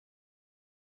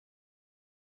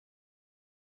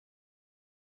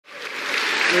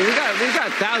We've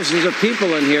got thousands of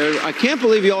people in here. I can't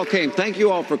believe you all came. Thank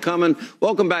you all for coming.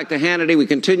 Welcome back to Hannity. We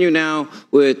continue now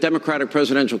with Democratic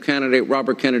presidential candidate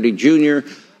Robert Kennedy Jr.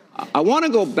 I want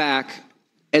to go back,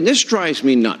 and this drives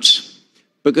me nuts,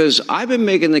 because I've been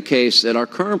making the case that our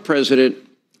current president,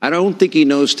 I don't think he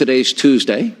knows today's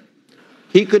Tuesday.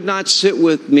 He could not sit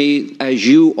with me as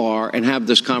you are and have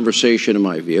this conversation, in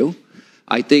my view.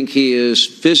 I think he is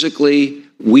physically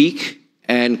weak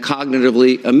and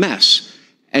cognitively a mess.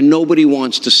 And nobody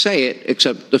wants to say it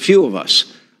except a few of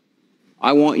us.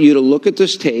 I want you to look at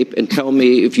this tape and tell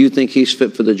me if you think he's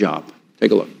fit for the job.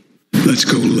 Take a look. Let's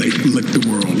go lick the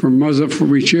world.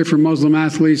 We cheer for Muslim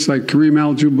athletes like Kareem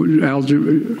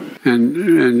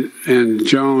and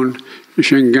Joan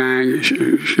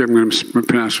Shengang. I'm going to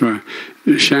pronounce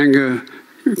Shanga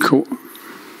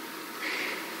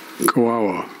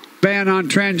Kawawa. Ban on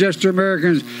transgender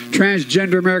Americans.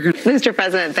 Mr.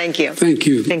 President, thank you. Thank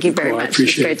you. Thank you very much.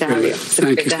 Appreciate it's great to have you. It's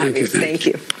great to have you. Thank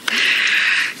you.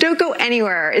 Don't go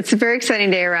anywhere. It's a very exciting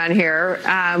day around here.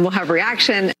 We'll have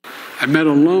reaction. I met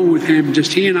alone with him,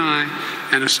 just he and I,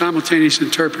 and a simultaneous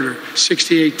interpreter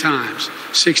 68 times,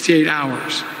 68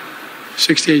 hours,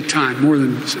 68 times, more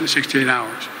than 68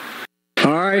 hours.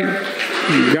 All right.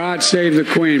 God save the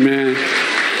Queen, man.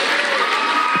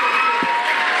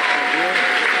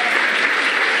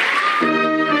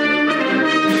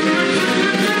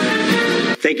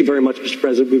 Thank you very much, Mr.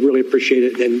 President. We really appreciate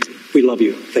it, and we love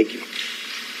you. Thank you.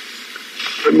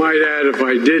 I might add, if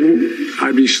I didn't,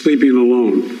 I'd be sleeping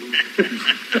alone.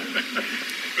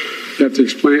 You have to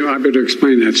explain. I better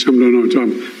explain that. Some don't know what I'm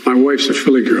talking about. My wife's a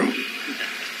Philly girl.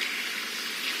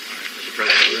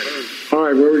 All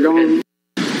right, where are we going?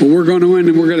 Well, we're going to win,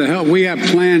 and we're going to help. We have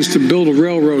plans to build a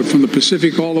railroad from the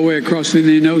Pacific all the way across the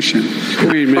Indian Ocean.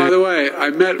 Queen, man. By the way, I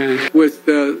met with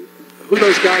who are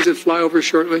those guys that fly over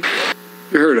shortly?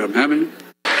 You heard of them, haven't you?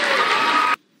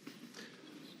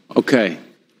 Okay.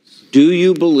 Do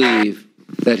you believe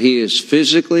that he is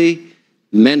physically,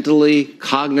 mentally,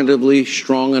 cognitively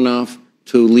strong enough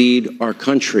to lead our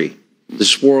country?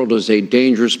 This world is a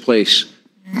dangerous place.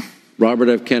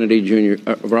 Robert Kennedy Jr.,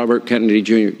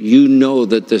 you know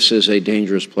that this is a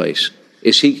dangerous place.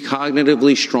 Is he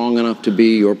cognitively strong enough to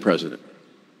be your president?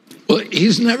 Well,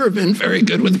 he's never been very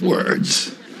good with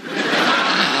words.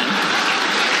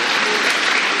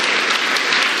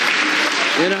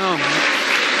 You know,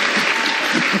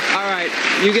 all right,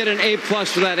 you get an A+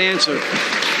 for that answer.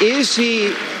 Is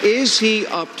he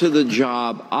up to the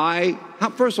job?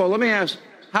 First of all, let me ask,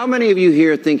 how many of you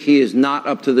here think he is not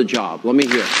up to the job? Let me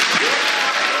hear.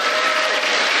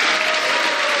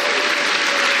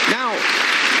 Now,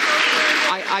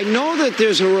 I know that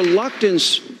there's a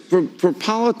reluctance for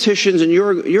politicians, and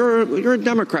you're a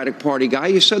Democratic Party guy.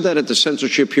 You said that at the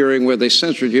censorship hearing where they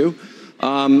censored you.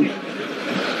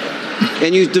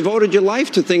 And you've devoted your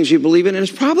life to things you believe in, and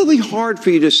it's probably hard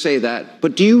for you to say that.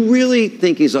 But do you really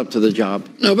think he's up to the job?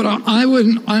 No, but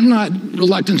I'm not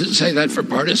reluctant to say that for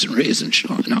partisan reasons,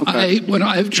 Sean. Okay. What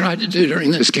I've tried to do during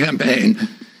this campaign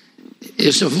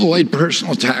is avoid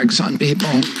personal attacks on people.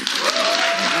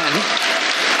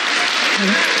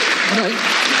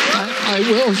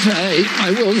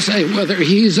 I will say whether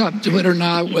he's up to it or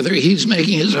not, whether he's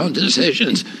making his own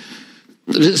decisions,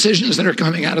 the decisions that are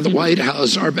coming out of the White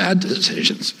House are bad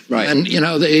decisions. Right. And, you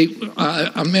know,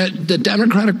 the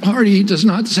Democratic Party does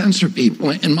not censor people,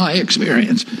 in my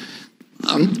experience.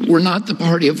 We're not the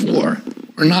party of war.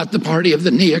 We're not the party of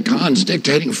the neocons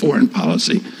dictating foreign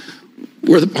policy.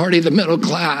 We're the party of the middle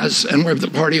class, and we're the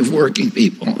party of working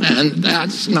people. And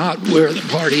that's not where the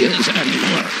party is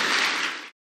anymore.